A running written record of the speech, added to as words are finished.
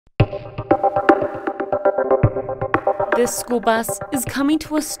This school bus is coming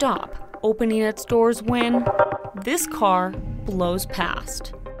to a stop, opening its doors when this car blows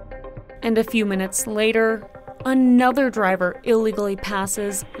past. And a few minutes later, another driver illegally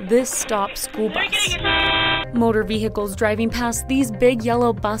passes this stopped school bus. Motor vehicles driving past these big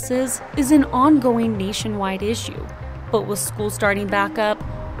yellow buses is an ongoing nationwide issue. But with school starting back up,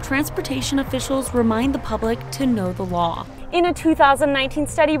 transportation officials remind the public to know the law. In a 2019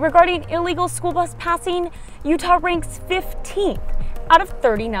 study regarding illegal school bus passing, Utah ranks 15th out of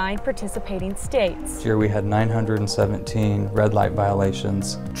 39 participating states. This year we had 917 red light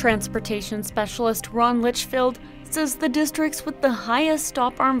violations. Transportation specialist Ron Litchfield says the districts with the highest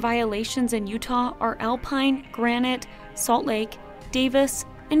stop arm violations in Utah are Alpine, Granite, Salt Lake, Davis,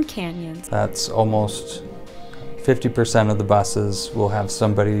 and Canyons. That's almost 50% of the buses will have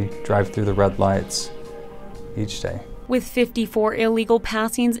somebody drive through the red lights each day. With 54 illegal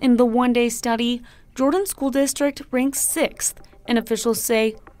passings in the one-day study, Jordan School District ranks 6th, and officials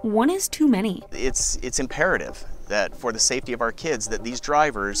say one is too many. It's imperative that for the safety of our kids that these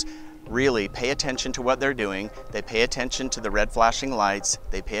drivers really pay attention to what they're doing. They pay attention to the red flashing lights.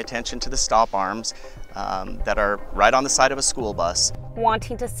 They pay attention to the stop arms that are right on the side of a school bus.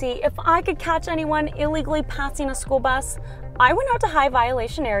 Wanting to see if I could catch anyone illegally passing a school bus, I went out to high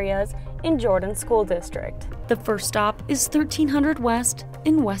violation areas in Jordan School District. The first stop is 1300 West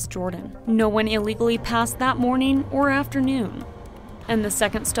in West Jordan. No one illegally passed that morning or afternoon. And the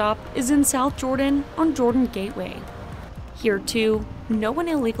second stop is in South Jordan on Jordan Gateway. Here too, no one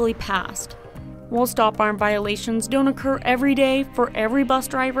illegally passed. While stop arm violations don't occur every day for every bus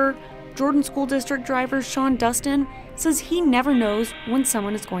driver, Jordan School District driver Sean Dustin says he never knows when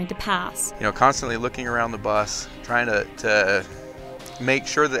someone is going to pass. Constantly looking around the bus, trying to make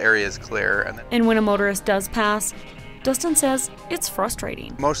sure the area is clear. And when a motorist does pass, Dustin says it's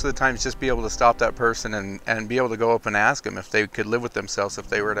frustrating. Most of the times just be able to stop that person and be able to go up and ask them if they could live with themselves if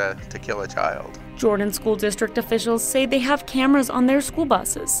they were to kill a child. Jordan School District officials say they have cameras on their school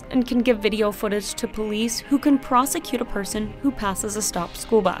buses and can give video footage to police who can prosecute a person who passes a stopped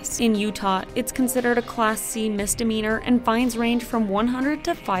school bus. In Utah, it's considered a Class C misdemeanor and fines range from $100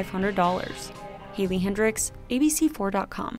 to $500. Haley Hendricks, ABC4.com.